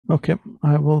Okay,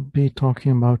 I will be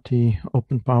talking about the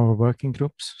OpenPOWER working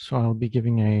groups. So I'll be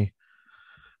giving a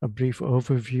brief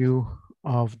overview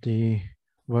of the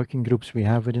working groups we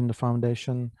have within the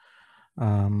foundation,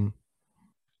 the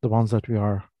ones that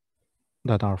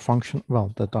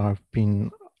have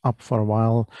been up for a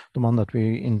while, the one that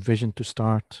we envision to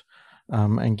start,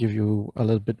 and give you a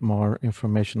little bit more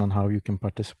information on how you can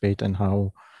participate and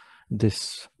how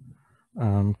this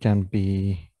can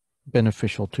be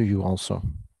beneficial to you also.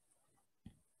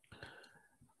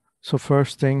 So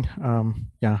first thing,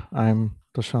 I'm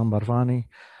Toshaan Bharvani.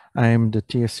 I'm the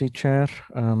TSC chair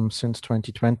since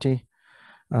 2020.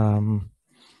 I'm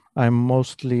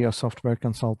mostly a software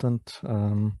consultant.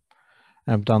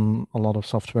 I've done a lot of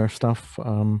software stuff.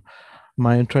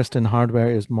 My interest in hardware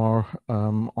is more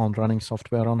on running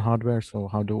software on hardware, so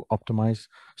how to optimize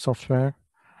software.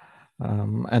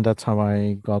 And that's how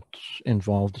I got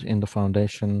involved in the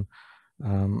foundation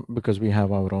because we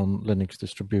have our own Linux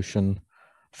distribution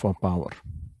for Power.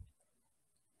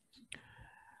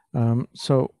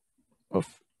 So a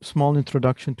small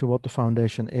introduction to what the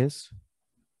foundation is.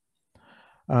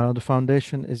 The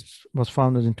foundation was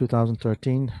founded in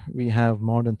 2013. We have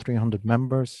more than 300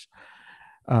 members.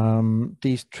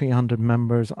 These 300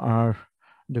 members are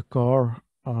the core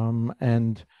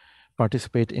and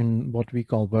participate in what we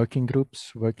call working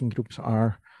groups. Working groups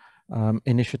are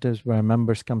initiatives where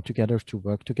members come together to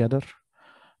work together.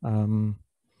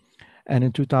 And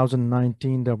in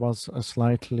 2019, there was a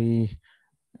slightly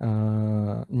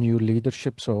new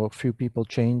leadership. So a few people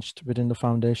changed within the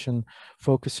foundation,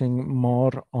 focusing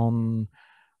more on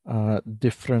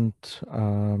different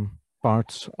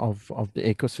parts of the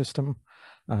ecosystem,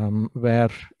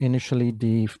 where initially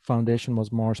the foundation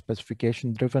was more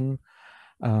specification driven.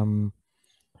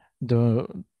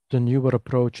 The newer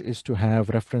approach is to have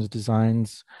reference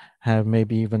designs, have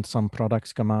maybe even some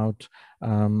products come out,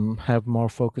 have more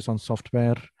focus on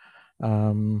software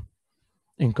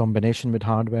in combination with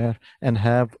hardware, and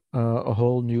have a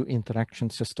whole new interaction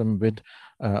system with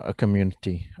a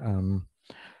community.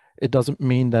 It doesn't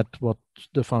mean that what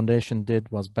the foundation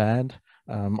did was bad.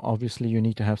 Obviously, you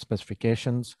need to have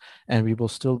specifications, and we will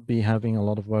still be having a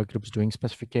lot of work groups doing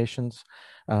specifications.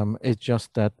 It's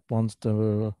just that once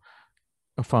the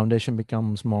foundation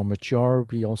becomes more mature,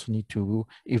 we also need to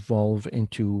evolve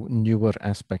into newer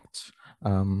aspects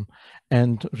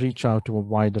and reach out to a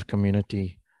wider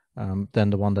community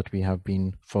than the one that we have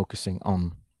been focusing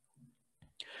on.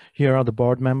 Here are the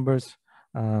board members.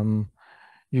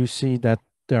 You see that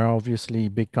there are obviously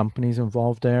big companies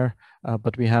involved there,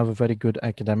 but we have a very good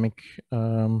academic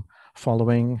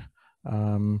following.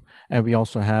 And we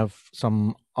also have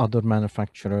some other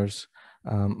manufacturers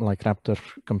like Raptor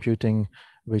Computing,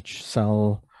 which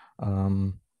sell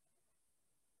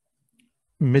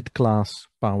mid-class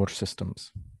power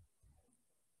systems.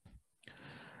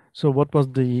 So what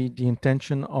was the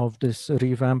intention of this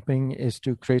revamping is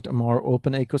to create a more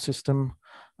open ecosystem.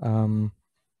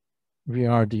 We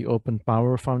are the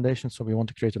OpenPOWER Foundation, so we want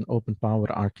to create an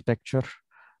OpenPOWER architecture.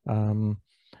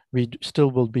 We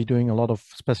still will be doing a lot of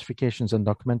specifications and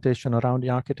documentation around the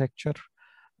architecture.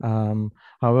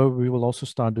 However, we will also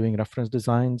start doing reference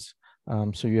designs.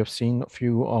 So you have seen a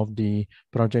few of the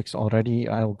projects already.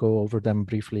 I'll go over them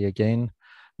briefly again.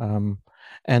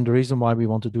 And the reason why we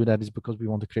want to do that is because we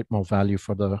want to create more value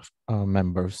for the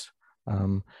members.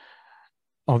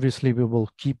 Obviously, we will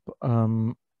keep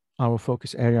our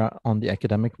focus area on the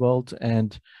academic world,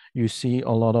 and you see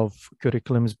a lot of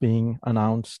curriculums being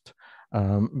announced.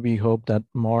 We hope that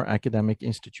more academic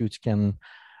institutes can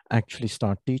actually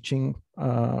start teaching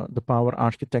the power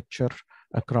architecture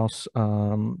across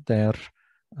their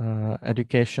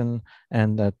education,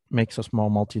 and that makes us more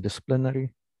multidisciplinary.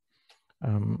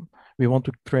 We want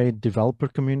to create developer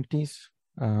communities,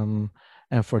 and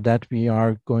for that we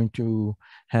are going to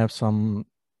have some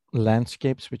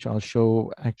landscapes, which I'll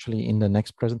show actually in the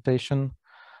next presentation.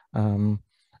 And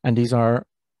these are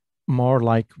more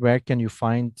like, where can you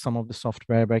find some of the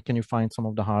software, where can you find some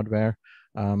of the hardware,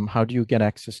 how do you get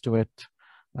access to it?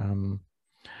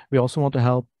 We also want to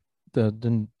help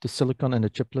the silicon and the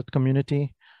chiplet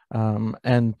community,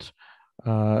 and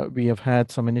we have had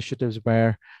some initiatives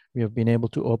where we have been able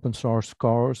to open source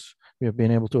cores. We have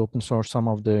been able to open source some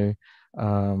of the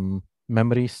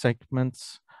memory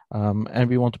segments, and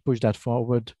we want to push that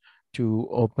forward to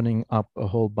opening up a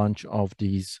whole bunch of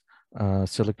these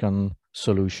silicon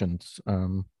solutions,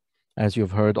 as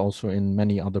you've heard also in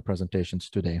many other presentations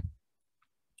today.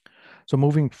 So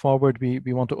moving forward,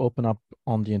 we want to open up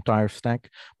on the entire stack,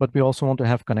 but we also want to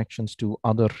have connections to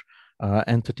other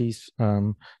entities.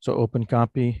 So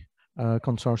OpenCopy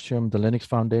Consortium, the Linux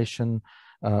Foundation,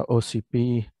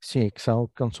 OCP, CXL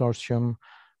consortium.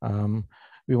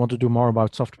 We want to do more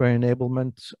about software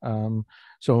enablement.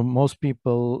 So most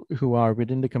people who are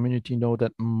within the community know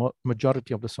that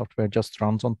majority of the software just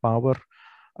runs on Power,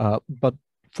 but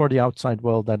for the outside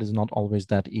world, that is not always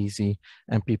that easy,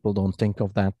 and people don't think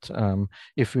of that.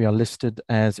 If we are listed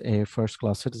as a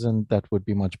first-class citizen, that would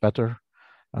be much better.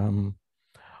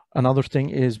 Another thing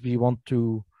is we want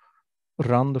to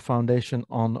run the foundation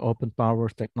on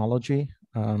OpenPOWER technology,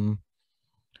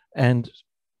 and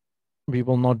we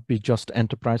will not be just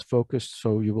enterprise focused.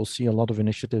 So you will see a lot of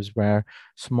initiatives where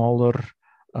smaller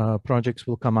projects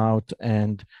will come out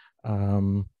and,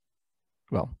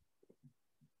 well,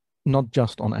 not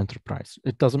just on enterprise.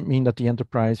 It doesn't mean that the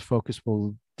enterprise focus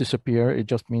will disappear. It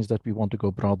just means that we want to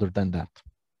go broader than that.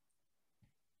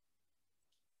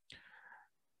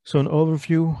 So an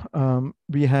overview,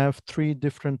 we have 3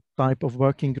 different type of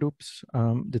working groups.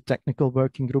 The technical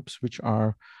working groups, which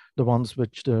are the ones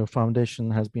which the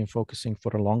foundation has been focusing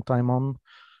for a long time on.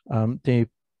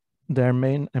 Their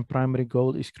main and primary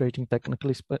goal is creating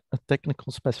technical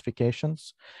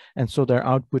specifications. And so their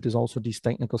output is also these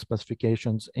technical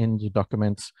specifications in the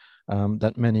documents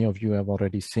that many of you have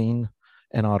already seen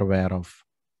and are aware of.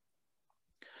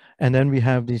 And then we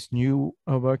have these new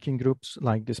working groups,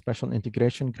 like the special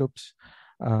integration groups,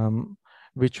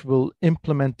 which will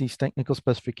implement these technical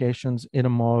specifications in a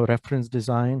more reference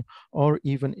design or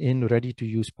even in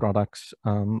ready-to-use products,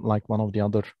 like one of the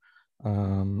other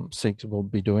SIGs will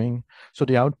be doing. So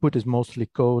the output is mostly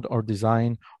code or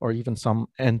design or even some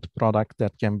end product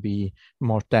that can be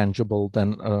more tangible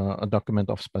than a document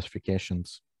of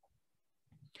specifications.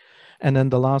 And then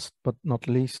the last but not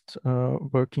least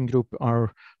working group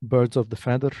are birds of the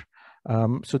feather.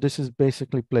 So this is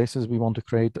basically places we want to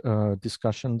create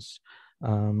discussions,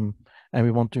 and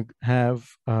we want to have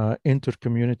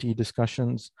inter-community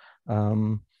discussions.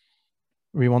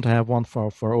 We want to have one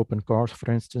for open cars,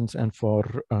 for instance, and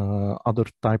for other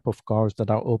type of cars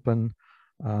that are open.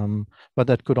 But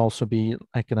that could also be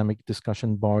academic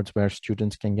discussion boards where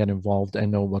students can get involved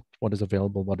and know what is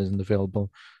available, what isn't available.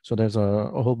 So there's a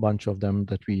whole bunch of them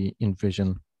that we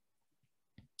envision.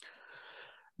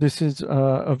 This is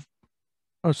a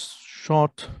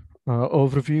short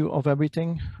overview of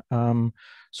everything.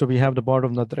 So we have the board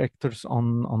of the directors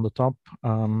on the top.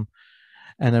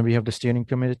 And then we have the steering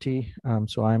committee.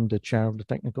 So I'm the chair of the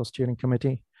technical steering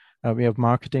committee. We have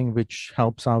marketing, which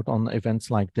helps out on events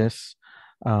like this,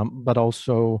 but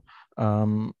also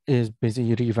is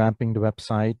busy revamping the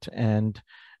website and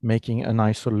making a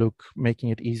nicer look, making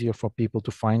it easier for people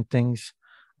to find things.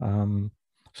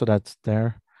 So that's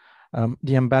there.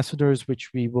 The ambassadors, which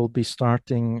we will be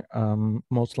starting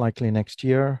most likely next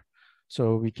year.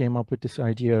 So we came up with this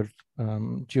idea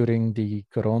during the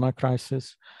Corona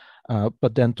crisis.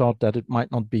 But then thought that it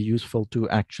might not be useful to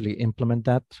actually implement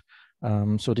that.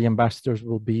 So the ambassadors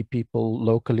will be people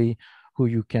locally who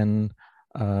you can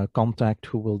contact,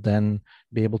 who will then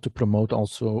be able to promote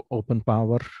also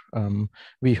OpenPOWER.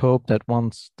 We hope that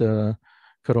once the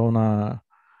Corona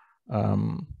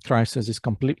crisis is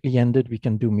completely ended, we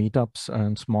can do meetups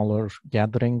and smaller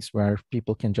gatherings where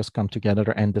people can just come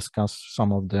together and discuss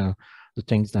some of the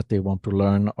things that they want to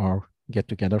learn or get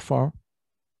together for.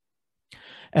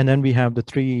 And then we have the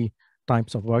 3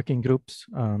 types of working groups.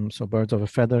 So birds of a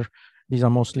feather, these are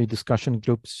mostly discussion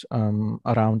groups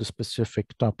around a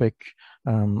specific topic,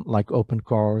 like open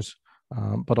cores,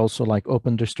 but also like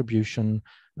open distribution.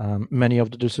 Many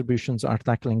of the distributions are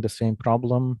tackling the same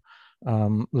problem.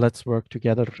 Let's work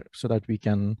together so that we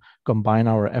can combine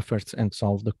our efforts and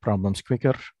solve the problems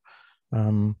quicker.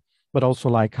 But also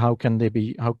like how can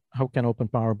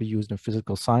OpenPOWER be used in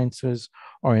physical sciences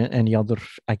or in any other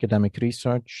academic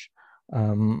research,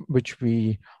 which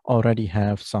we already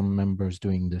have some members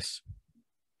doing this.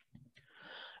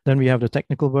 Then we have the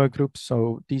technical work groups.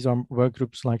 So these are work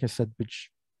groups, like I said, which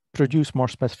produce more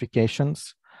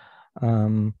specifications.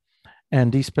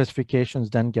 And these specifications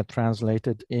then get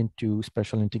translated into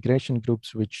special integration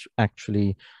groups, which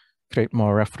actually create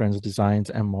more reference designs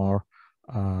and more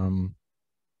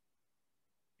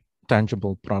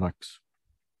tangible products.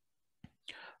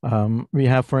 We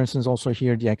have, for instance, also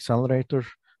here the accelerator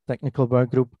technical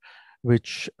work group,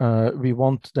 which we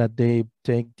want that they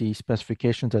take the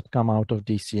specifications that come out of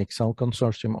the CXL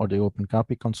consortium or the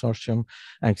OpenCopy consortium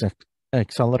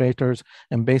accelerators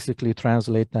and basically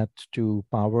translate that to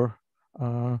Power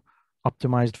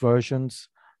optimized versions.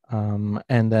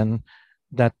 And then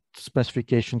that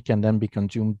specification can then be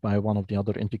consumed by one of the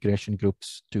other integration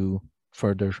groups to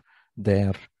further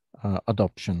their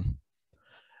adoption.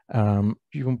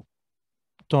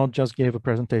 Todd just gave a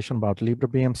presentation about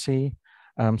LibreBMC.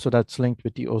 So that's linked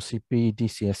with the OCP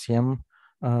DCSCM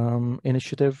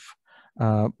initiative.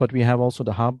 But we have also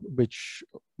the hub, which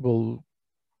will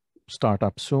start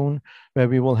up soon, where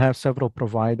we will have several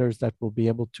providers that will be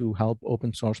able to help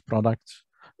open source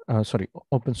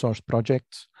open source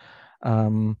projects.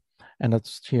 And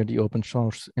that's here the open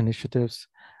source initiatives,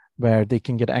 where they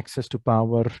can get access to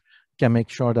Power, can make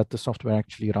sure that the software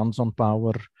actually runs on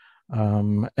Power,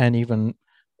 and even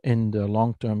in the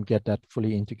long term get that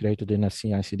fully integrated in a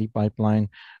CI/CD pipeline,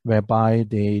 whereby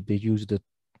they use the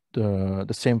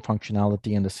same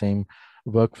functionality and the same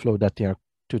workflow that they are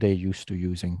today used to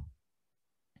using.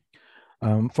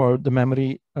 For the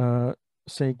memory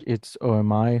SIG, it's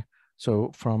OMI,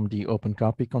 so from the Open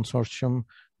Copy Consortium,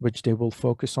 which they will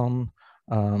focus on.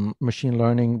 Machine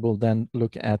learning will then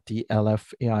look at the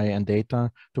LF, AI, and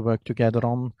data to work together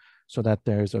on, so that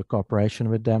there's a cooperation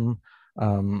with them.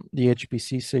 The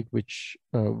HPC SIG, which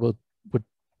would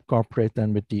cooperate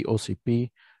then with the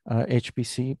OCP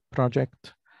HPC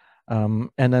project. And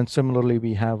then similarly,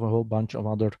 we have a whole bunch of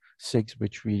other SIGs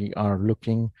which we are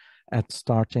looking at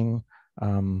starting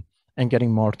and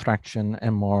getting more traction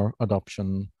and more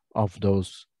adoption of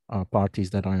those parties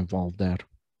that are involved there.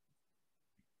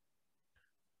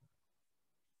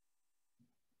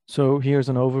 So here's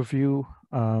an overview.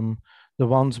 The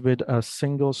ones with a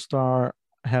single star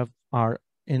are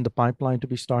in the pipeline to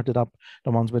be started up.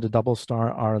 The ones with a double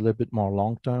star are a little bit more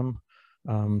long-term.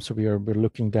 So we're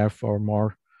looking there for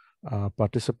more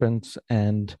participants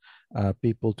and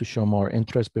people to show more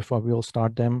interest before we'll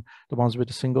start them. The ones with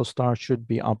a single star should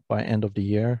be up by end of the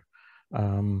year.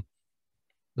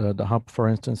 The hub, for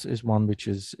instance, is one which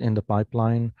is in the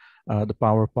pipeline. The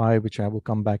PowerPi, which I will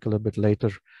come back a little bit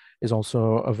later, is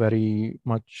also a very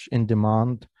much in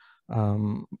demand,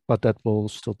 but that will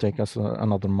still take us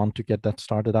another month to get that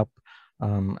started up.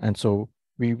 And so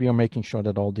we are making sure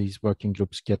that all these working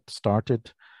groups get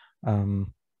started.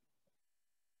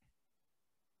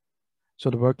 So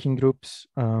the working groups,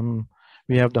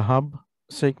 we have the hub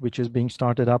SIG, which is being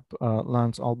started up.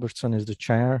 Lance Albertson is the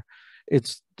chair.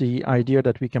 It's the idea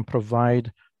that we can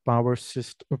provide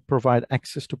access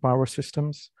to power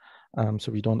systems.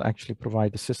 So we don't actually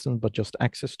provide the system, but just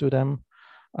access to them.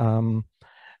 And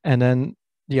then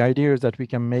the idea is that we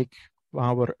can make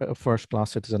Power a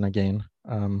first-class citizen again.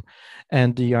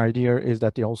 And the idea is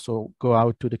that they also go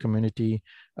out to the community,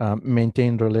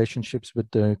 maintain relationships with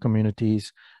the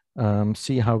communities,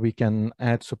 see how we can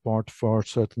add support for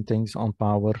certain things on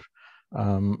Power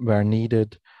where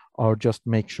needed, or just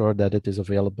make sure that it is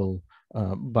available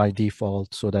by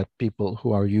default, so that people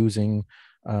who are using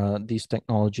these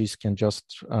technologies can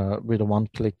just with a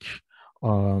one-click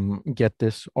get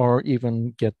this, or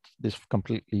even get this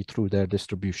completely through their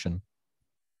distribution.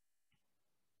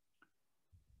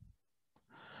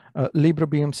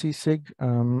 LibreBMC SIG,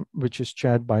 which is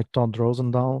chaired by Todd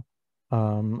Rosendahl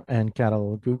and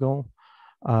Carol Google.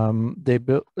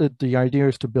 The idea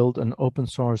is to build an open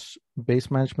source base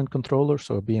management controller,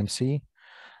 so a BMC.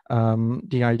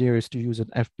 The idea is to use an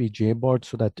FPGA board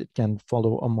so that it can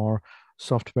follow a more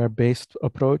software-based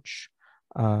approach.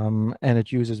 And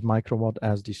it uses microwatt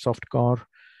as the soft core.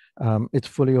 It's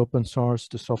fully open source,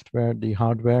 the software, the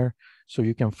hardware. So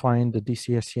you can find the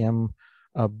DCSCM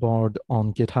board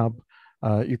on GitHub.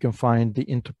 You can find the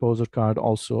interposer card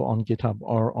also on GitHub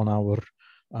or on our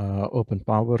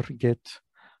OpenPOWER Git.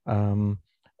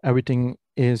 Everything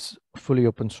is fully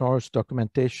open source.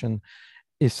 Documentation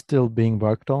is still being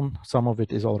worked on. Some of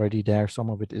it is already there, some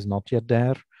of it is not yet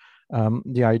there.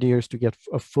 The idea is to get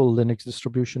a full Linux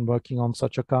distribution working on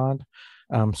such a card.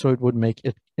 So it would make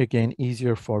it, again,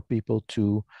 easier for people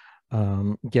to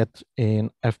get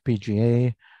an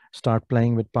FPGA, start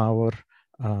playing with Power,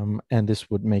 and this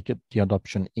would make the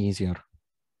adoption easier.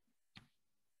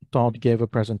 Todd gave a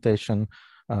presentation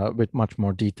with much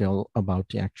more detail about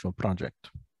the actual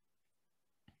project.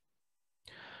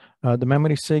 The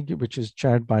memory SIG, which is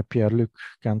chaired by Pierre-Luc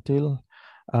Cantil.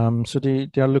 So they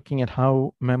are looking at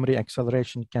how memory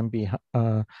acceleration can be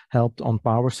helped on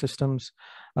power systems.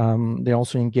 They're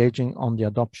also engaging on the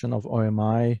adoption of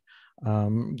OMI,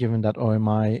 given that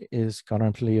OMI is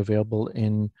currently available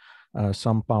in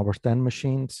some Power 10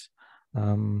 machines,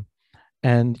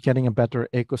 and getting a better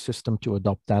ecosystem to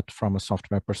adopt that from a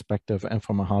software perspective and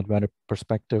from a hardware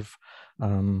perspective.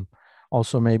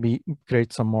 Also maybe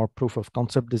create some more proof of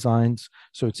concept designs,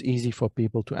 so it's easy for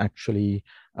people to actually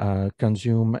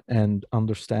consume and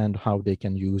understand how they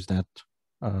can use that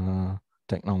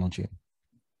technology.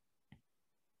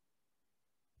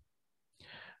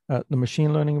 The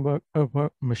machine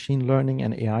learning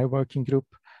and AI working group,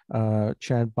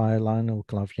 chaired by Lionel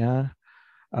Clavier.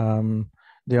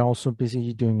 They're also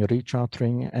busy doing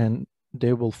rechartering, and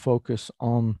they will focus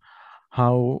on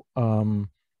how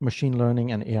machine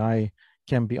learning and AI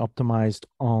can be optimized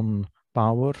on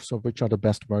Power. So which are the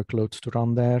best workloads to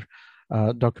run there,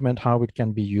 document how it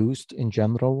can be used in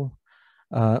general,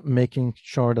 making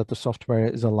sure that the software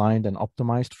is aligned and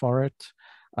optimized for it,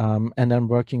 and then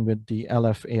working with the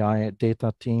LFAI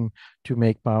data team to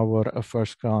make Power a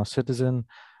first-class citizen,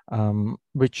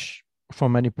 which for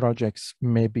many projects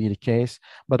may be the case,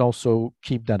 but also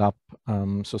keep that up.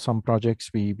 So some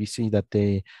projects we see that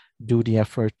they do the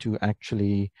effort to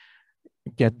actually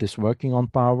get this working on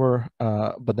Power,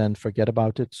 but then forget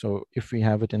about it. So if we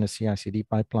have it in a CI/CD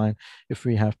pipeline, if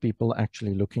we have people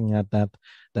actually looking at that,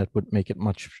 that would make it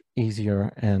much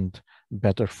easier and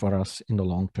better for us in the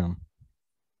long term.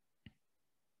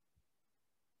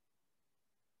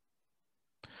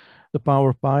 The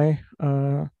PowerPI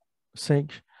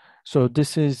SIG. So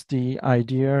this is the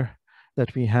idea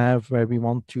that we have where we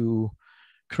want to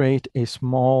create a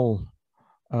small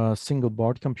single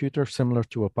board computer similar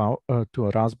to a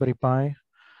Raspberry Pi.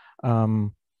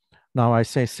 Now I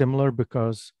say similar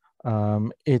because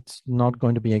it's not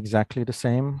going to be exactly the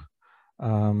same.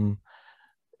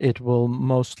 It will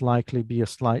most likely be a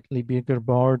slightly bigger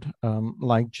board.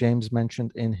 Like James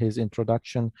mentioned in his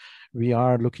introduction, we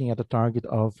are looking at a target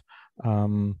of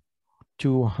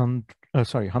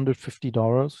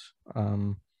 $150.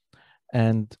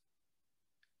 And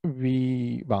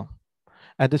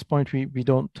at this point, we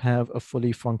don't have a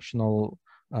fully functional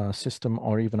system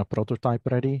or even a prototype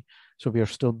ready. So we are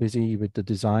still busy with the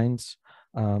designs.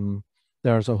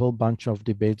 There's a whole bunch of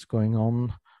debates going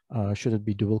on. Should it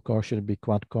be dual core? Should it be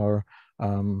quad core?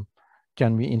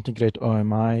 Can we integrate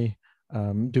OMI?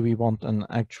 Do we want an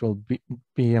actual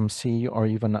BMC or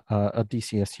even a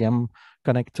DCSM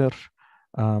connector?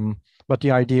 But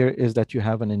the idea is that you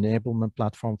have an enablement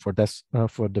platform for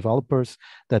developers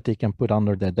that they can put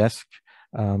under their desk.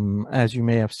 As you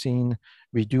may have seen,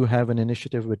 we do have an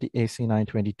initiative with the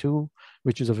AC922,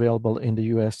 which is available in the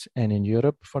US and in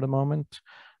Europe for the moment.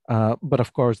 But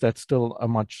of course, that's still a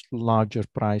much larger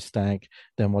price tag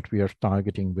than what we are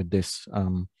targeting with this.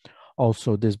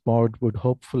 Also, this board would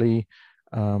hopefully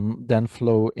then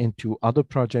flow into other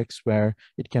projects where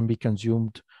it can be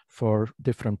consumed for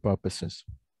different purposes.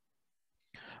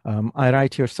 I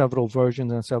write here several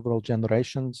versions and several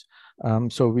generations.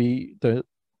 So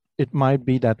it might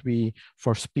be that we,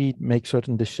 for speed, make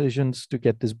certain decisions to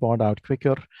get this board out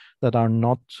quicker that are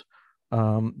not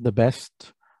the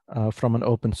best from an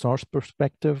open source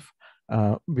perspective.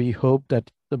 We hope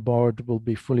that the board will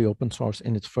be fully open source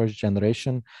in its first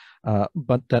generation,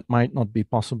 but that might not be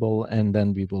possible. And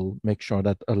then we will make sure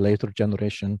that a later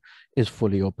generation is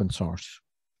fully open source.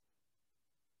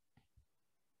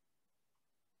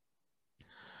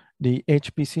 The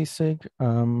HPC SIG,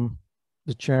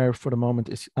 the chair for the moment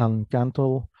is Alan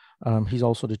Cantle. He's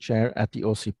also the chair at the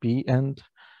OCP end.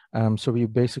 So we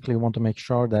basically want to make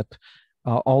sure that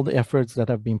all the efforts that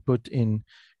have been put in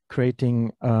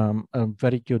creating a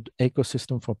very good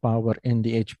ecosystem for power in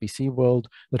the HPC world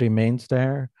remains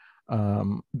there.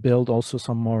 Build also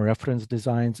some more reference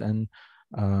designs and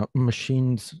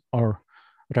machines or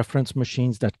reference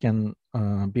machines that can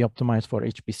be optimized for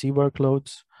HPC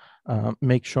workloads.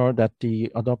 Make sure that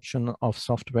the adoption of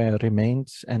software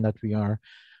remains and that we are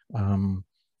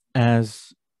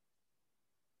as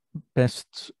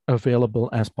best available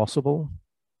as possible.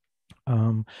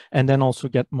 And then also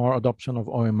get more adoption of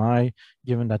OMI,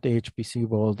 given that the HPC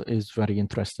world is very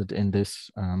interested in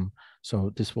this. So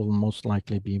this will most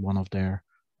likely be one of their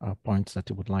points that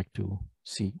they would like to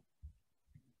see.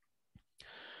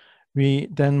 We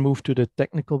then move to the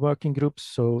technical working groups.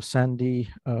 So Sandy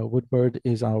Woodward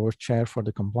is our chair for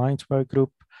the compliance work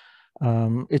group.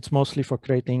 It's mostly for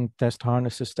creating test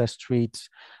harnesses, test suites,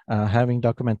 having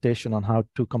documentation on how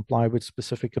to comply with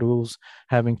specific rules,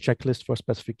 having checklists for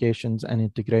specifications and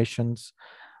integrations,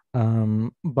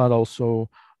 but also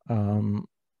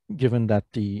given that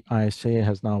the ISA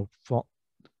has now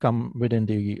come within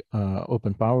the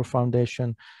OpenPOWER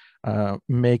Foundation,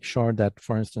 make sure that,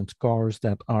 for instance, cores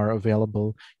that are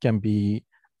available can be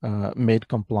made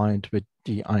compliant with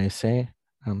the ISA.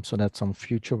 So that's some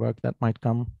future work that might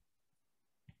come.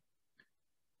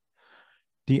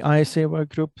 The ISA work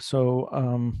group, so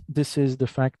this is the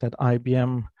fact that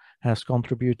IBM has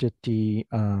contributed the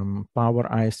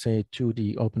Power ISA to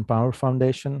the OpenPOWER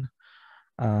Foundation.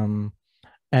 And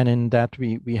in that,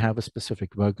 we have a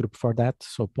specific work group for that.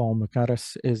 So Paul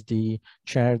Macaris is the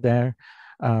chair there.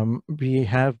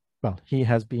 He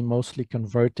has been mostly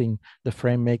converting the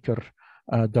FrameMaker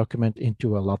document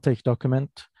into a LaTeX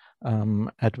document.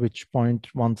 at which point,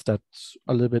 once that's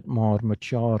a little bit more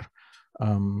mature,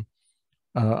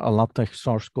 a LaTeX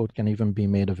source code can even be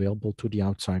made available to the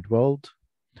outside world.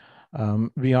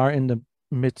 We are in the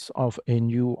midst of a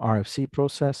new RFC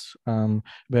process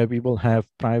where we will have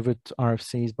private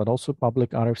RFCs, but also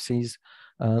public RFCs,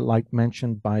 like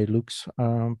mentioned by Luke's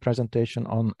presentation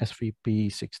on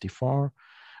SVP 64,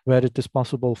 where it is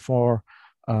possible for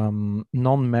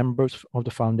non-members of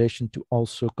the foundation to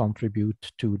also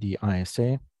contribute to the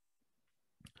ISA.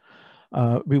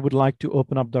 We would like to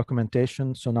open up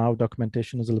documentation. So now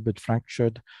documentation is a little bit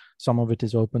fractured. Some of it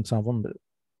is open, some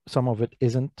of it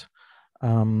isn't.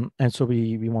 And so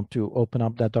we want to open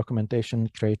up that documentation,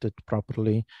 create it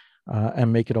properly,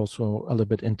 and make it also a little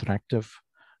bit interactive.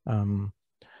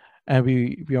 And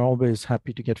we are always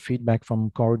happy to get feedback from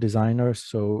core designers.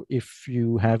 So if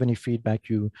you have any feedback,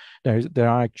 there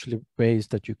are actually ways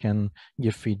that you can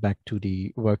give feedback to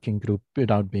the working group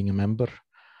without being a member.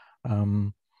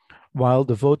 While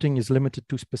the voting is limited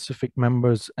to specific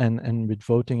members, and with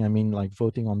voting, I mean like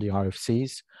voting on the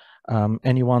RFCs,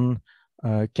 anyone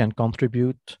can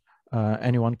contribute,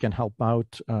 anyone can help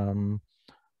out.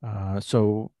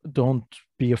 So don't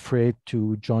be afraid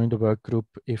to join the work group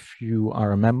if you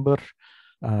are a member,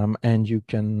 and you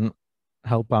can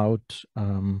help out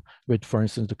with, for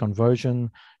instance, the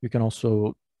conversion. You can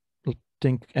also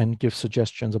think and give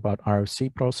suggestions about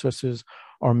RFC processes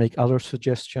or make other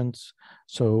suggestions.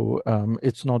 So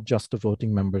it's not just the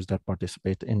voting members that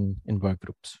participate in work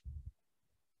groups.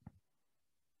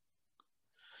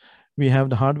 We have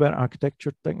the hardware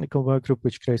architecture technical work group,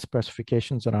 which creates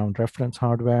specifications around reference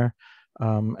hardware,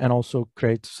 and also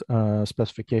creates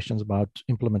specifications about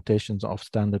implementations of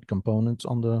standard components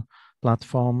on the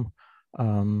platform.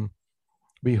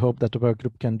 We hope that the work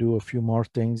group can do a few more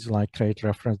things, like create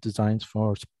reference designs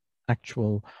for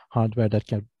actual hardware that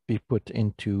can be put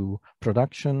into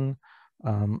production.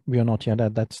 We are not yet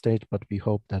at that stage, but we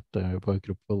hope that the work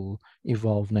group will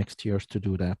evolve next year to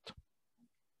do that.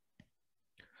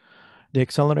 The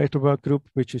accelerator work group,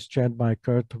 which is chaired by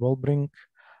Kurt Wolbrink,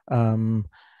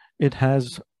 it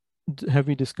has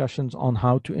heavy discussions on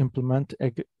how to implement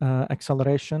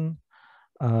acceleration.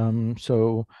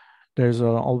 So there's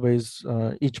always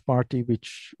each party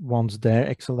which wants their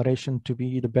acceleration to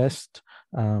be the best.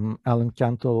 Alan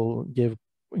Cantle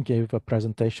gave a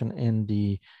presentation in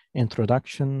the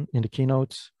introduction, in the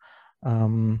keynotes.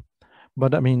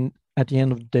 But I mean, at the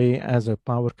end of the day, as a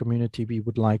Power community, we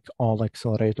would like all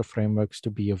accelerator frameworks to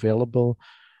be available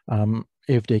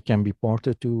if they can be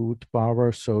ported to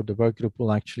Power. So the work group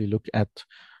will actually look at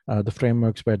the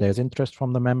frameworks where there's interest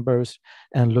from the members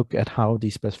and look at how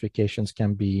these specifications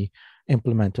can be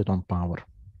implemented on Power.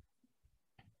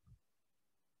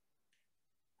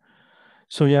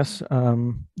 So yes,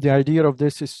 the idea of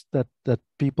this is that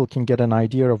people can get an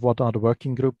idea of what are the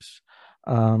working groups,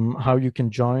 how you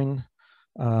can join.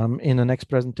 In the next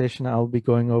presentation, I'll be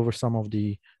going over some of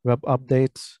the web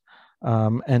updates,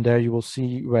 and there you will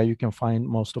see where you can find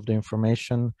most of the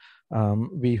information.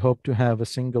 We hope to have a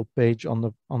single page on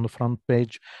the front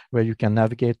page where you can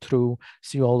navigate through,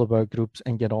 see all the work groups,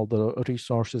 and get all the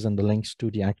resources and the links to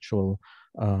the actual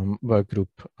work group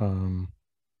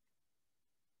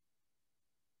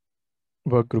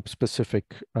specific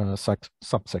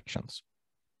subsections.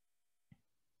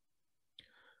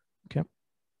 Okay.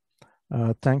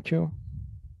 Thank you.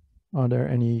 Are there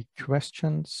any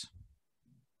questions?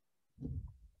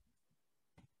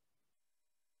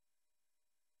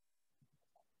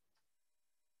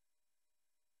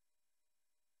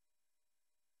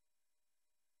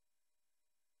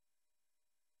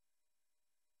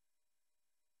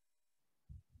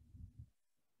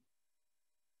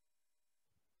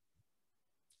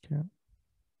 Okay.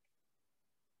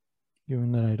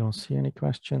 Given that I don't see any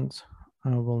questions,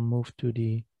 I will move to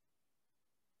the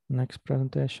next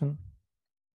presentation.